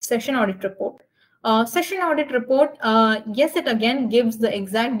session audit report. Session audit report, yes, it again gives the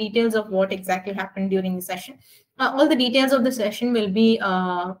exact details of what exactly happened during the session. All the details of the session will be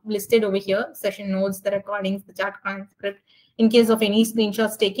listed over here. Session notes, the recordings, the chart transcript. In case of any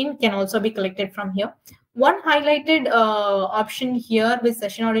screenshots taken, can also be collected from here. One highlighted option here with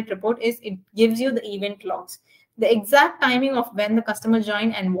session audit report is it gives you the event logs, the exact timing of when the customer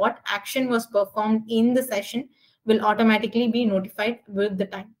joined and what action was performed in the session will automatically be notified with the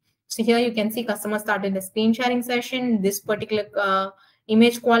time. So here you can see customer started the screen sharing session. This particular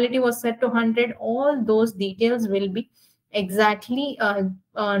image quality was set to 100. All those details will be exactly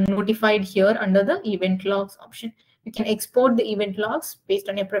notified here under the event logs option. You can export the event logs based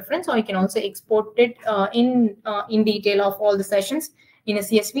on your preference, or you can also export it in detail of all the sessions in a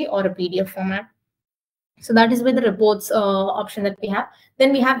CSV or a PDF format. So that is with the reports option that we have.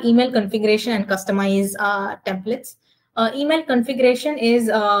 Then we have email configuration and customize templates. Email configuration is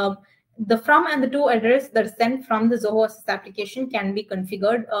the from and the to address that is sent from the Zoho Assist application can be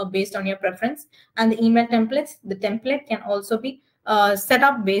configured based on your preference. And the email templates, the template can also be set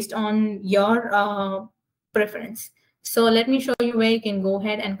up based on your preference. So let me show you where you can go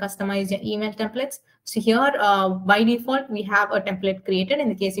ahead and customize your email templates. So here, by default, we have a template created. In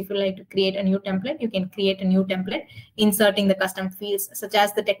the case if you like to create a new template, you can create a new template, inserting the custom fields such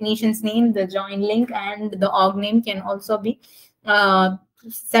as the technician's name, the join link, and the org name can also be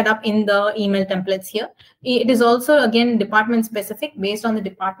set up in the email templates here. It is also, again, department specific. Based on the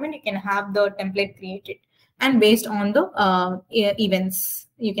department, you can have the template created. And based on the events,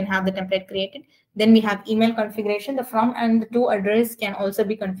 you can have the template created. Then we have email configuration. The from and the to address can also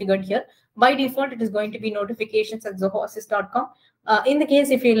be configured here. By default, it is going to be notifications@zohoassist.com. In the case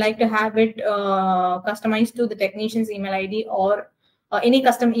if you like to have it customized to the technician's email ID or any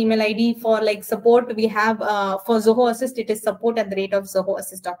custom email ID for like support, we have for Zoho Assist, it is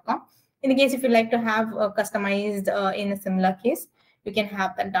support@zohoassist.com. In the case if you like to have customized in a similar case, you can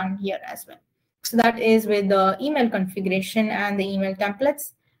have that done here as well. So that is with the email configuration and the email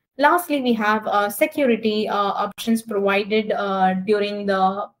templates. Lastly, we have security options provided during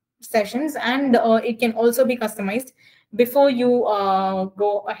the sessions, and it can also be customized before you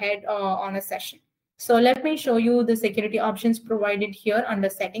go ahead on a session. So let me show you the security options provided here under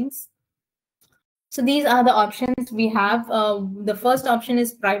settings. So these are the options we have. The first option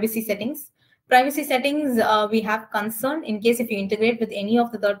is privacy settings. Privacy settings, we have concern. In case if you integrate with any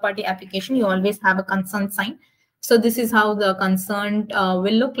of the third-party application, you always have a concern sign. So this is how the concern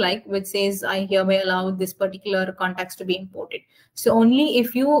will look like, which says, I hereby allow this particular context to be imported. So only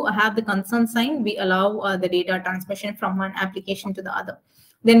if you have the concern sign, we allow the data transmission from one application to the other.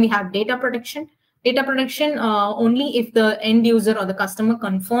 Then we have data protection. Data protection, only if the end user or the customer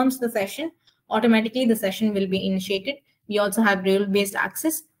confirms the session, automatically the session will be initiated. We also have rule-based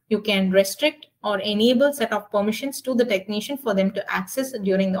access. You can restrict or enable set of permissions to the technician for them to access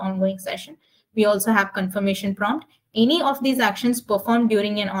during the ongoing session. We also have confirmation prompt. Any of these actions performed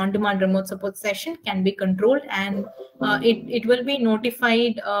during an on-demand remote support session can be controlled, and it will be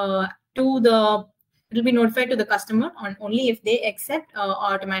notified to the customer on only if they accept.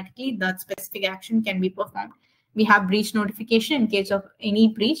 Automatically that specific action can be performed. We have breach notification. In case of any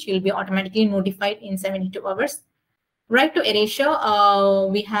breach, you'll be automatically notified in 72 hours. Right to Ayesha,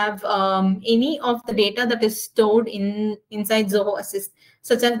 we have any of the data that is stored inside Zoho Assist,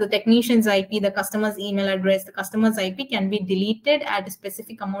 such as the technician's IP, the customer's email address, the customer's IP can be deleted at a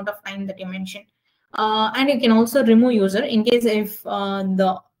specific amount of time that you mentioned. And you can also remove user in case if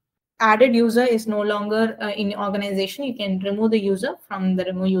the added user is no longer in your organization, you can remove the user from the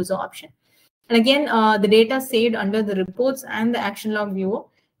remove user option. And again, the data saved under the reports and the action log viewer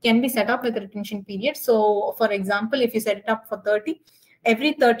can be set up with a retention period. So for example, if you set it up for 30,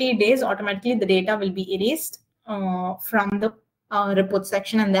 every 30 days, automatically the data will be erased from the report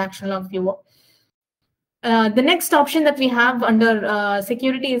section and the action log viewer. The next option that we have under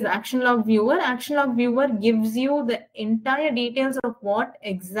security is action log viewer. Action log viewer gives you the entire details of what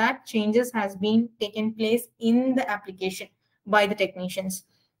exact changes has been taken place in the application by the technicians.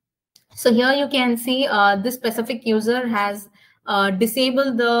 So here you can see this specific user has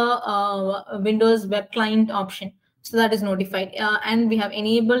disabled the Windows web client option. So that is notified. And we have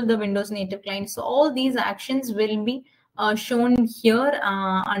enabled the Windows native client. So all these actions will be shown here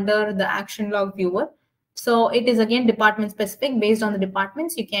under the action log viewer. So it is again department specific. Based on the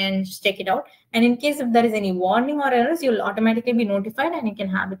departments, you can check it out. And in case if there is any warning or errors, you'll automatically be notified and you can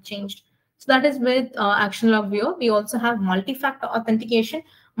have it changed. So that is with action log viewer. We also have multi-factor authentication.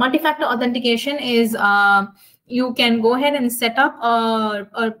 Multi-factor authentication is you can go ahead and set up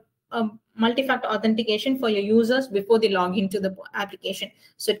a multi-factor authentication for your users before they log into the application.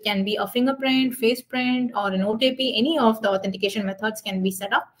 So it can be a fingerprint, face print, or an OTP. Any of the authentication methods can be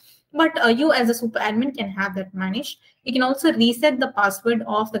set up. But you as a super admin can have that managed. You can also reset the password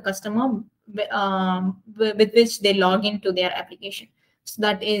of the customer with which they log into their application. So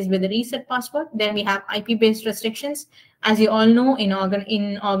that is with the reset password. Then we have IP-based restrictions. As you all know, in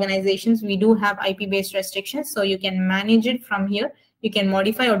organizations, we do have IP-based restrictions. So you can manage it from here. You can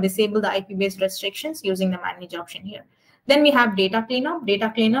modify or disable the IP-based restrictions using the manage option here. Then we have data cleanup.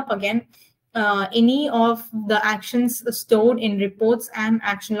 Data cleanup, again, any of the actions stored in reports and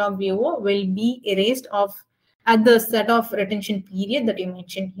action log viewer will be erased off at the set of retention period that you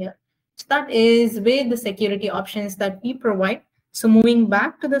mentioned here. So that is with the security options that we provide. So moving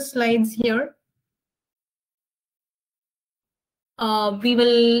back to the slides here, we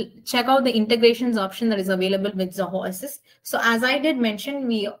will check out the integrations option that is available with Zoho Assist. So as I did mention,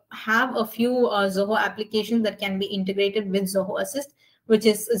 we have a few Zoho applications that can be integrated with Zoho Assist, which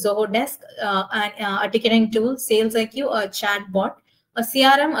is Zoho Desk, a ticketing tool, Sales IQ, a chat bot, a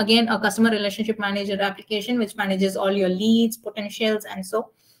CRM, again, a customer relationship manager application, which manages all your leads, potentials, and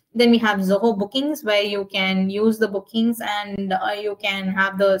so. Then we have Zoho Bookings, where you can use the bookings and you can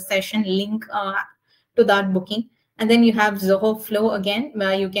have the session link to that booking. And then you have Zoho Flow again,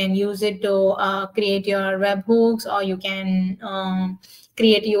 where you can use it to create your webhooks, or you can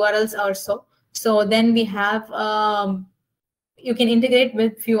create URLs or so. So then we have, you can integrate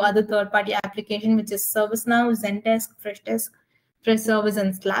with few other third-party applications, which is ServiceNow, Zendesk, Freshservice,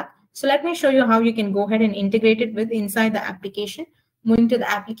 and Slack. So let me show you how you can go ahead and integrate it with inside the application. Moving to the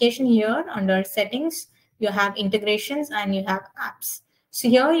application here, under settings, you have integrations and you have apps. So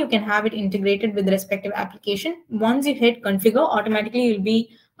here you can have it integrated with the respective application. Once you hit configure, automatically you'll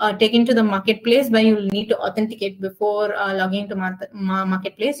be taken to the marketplace, where you'll need to authenticate before logging into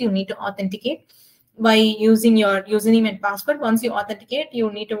marketplace. You need to authenticate by using your username and password. Once you authenticate,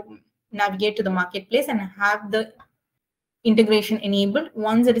 you need to navigate to the marketplace and have the integration enabled.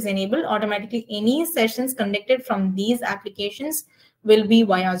 Once it is enabled, automatically any sessions conducted from these applications will be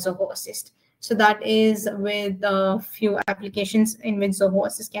via Zoho Assist. So that is with a few applications in which Zoho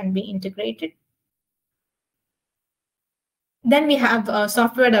Assist can be integrated. Then we have a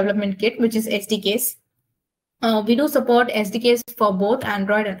software development kit, which is SDKs. We do support SDKs for both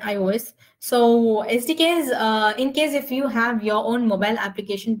Android and iOS. So SDKs, in case if you have your own mobile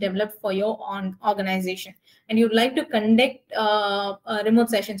application developed for your own organization, and you'd like to conduct remote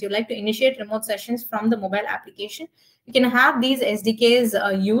sessions, you'd like to initiate remote sessions from the mobile application, you can have these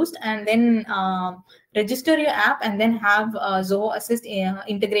SDKs used, and then register your app, and then have Zoho Assist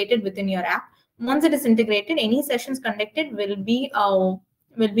integrated within your app. Once it is integrated, any sessions conducted will be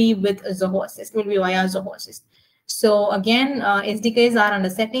with Zoho Assist, will be via Zoho Assist. So again, SDKs are under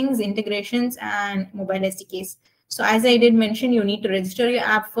settings, integrations, and mobile SDKs. So as I did mention, you need to register your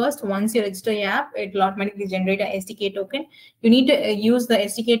app first. Once you register your app, it will automatically generate a SDK token. You need to use the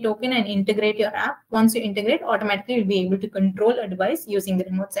SDK token and integrate your app. Once you integrate, automatically you'll be able to control a device using the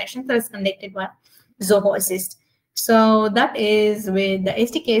remote session that is conducted by Zoho Assist. So that is with the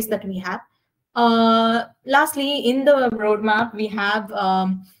SDKs that we have. Lastly, in the roadmap, we have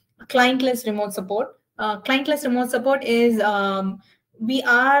clientless remote support. Clientless remote support is we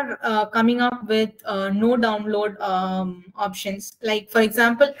are coming up with no download options. Like, for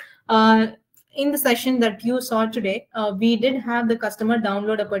example, in the session that you saw today, we did have the customer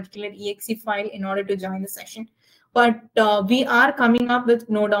download a particular exe file in order to join the session. But we are coming up with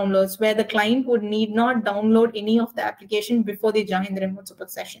no downloads, where the client would need not download any of the application before they join the remote support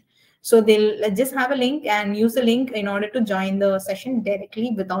session. So they'll just have a link and use the link in order to join the session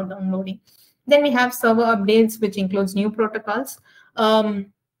directly without downloading. Then we have server updates, which includes new protocols.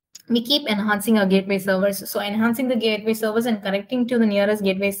 We keep enhancing our gateway servers. So enhancing the gateway servers and connecting to the nearest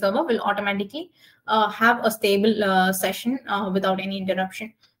gateway server will automatically have a stable session without any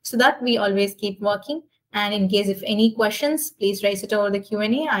interruption. So that we always keep working. And in case if any questions, please raise it over the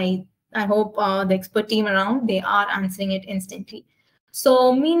Q&A. I hope the expert team around, they are answering it instantly.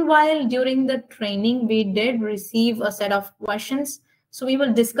 So meanwhile, during the training, we did receive a set of questions. So we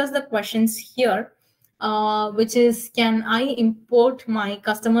will discuss the questions here, which is, can I import my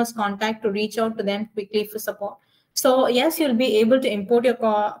customer's contact to reach out to them quickly for support? So yes, you'll be able to import your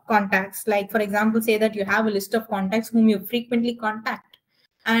contacts. Like, for example, say that you have a list of contacts whom you frequently contact,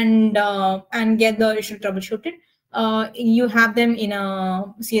 and get the issue troubleshooted. You have them in a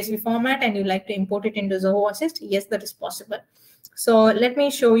CSV format and you like to import it into Zoho Assist. Yes, that is possible. So let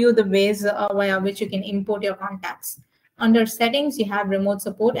me show you the ways via which you can import your contacts. Under settings, you have remote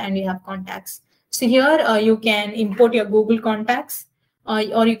support and you have contacts. So here you can import your Google contacts,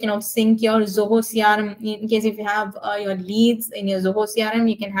 or you can also sync your Zoho CRM. In case if you have your leads in your Zoho CRM,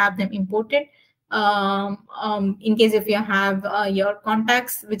 you can have them imported. In case if you have your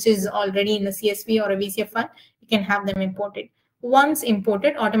contacts, which is already in a CSV or a VCF file, you can have them imported. Once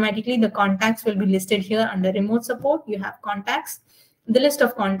imported, automatically the contacts will be listed here under remote support. You have contacts. the list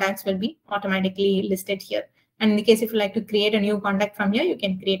of contacts will be automatically listed here. And in the case if you like to create a new contact from here, you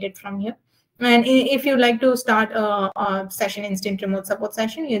can create it from here. And if you like to start a session, instant remote support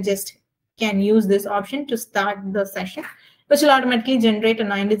session, you just can use this option to start the session, which will automatically generate a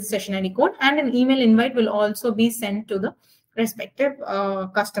 9-digit session ID code, and an email invite will also be sent to the respective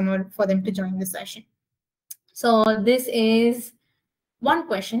customer for them to join the session. So this is one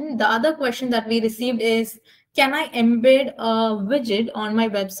question. The other question that we received is, can I embed a widget on my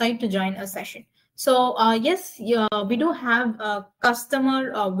website to join a session? So yes, we do have a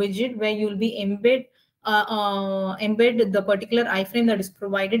customer widget where you'll be embed the particular iframe that is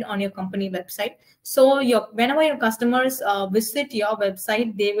provided on your company website. So whenever your customers visit your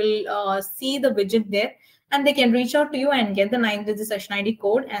website, they will see the widget there, and they can reach out to you and get the 9-digit session ID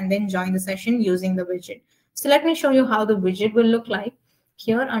code and then join the session using the widget. So let me show you how the widget will look like.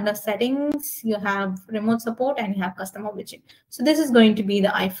 Here under settings, you have remote support and you have customer widget. So this is going to be the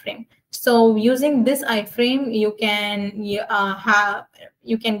iframe. So using this iframe, you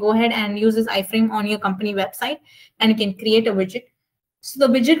can go ahead and use this iframe on your company website, and you can create a widget. So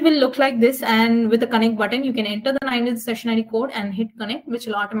the widget will look like this, and with the connect button, you can enter the 9-digit session ID code and hit connect, which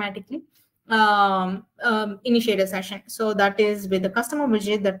will automatically initiate a session. So that is with the customer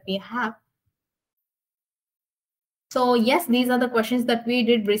widget that we have. So yes, these are the questions that we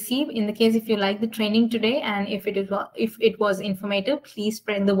did receive. In the case if you like the training today and if it was informative, please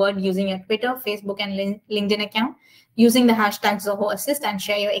spread the word using your Twitter, Facebook, and LinkedIn account using the hashtag Zoho Assist and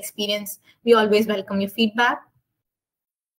share your experience. We always welcome your feedback.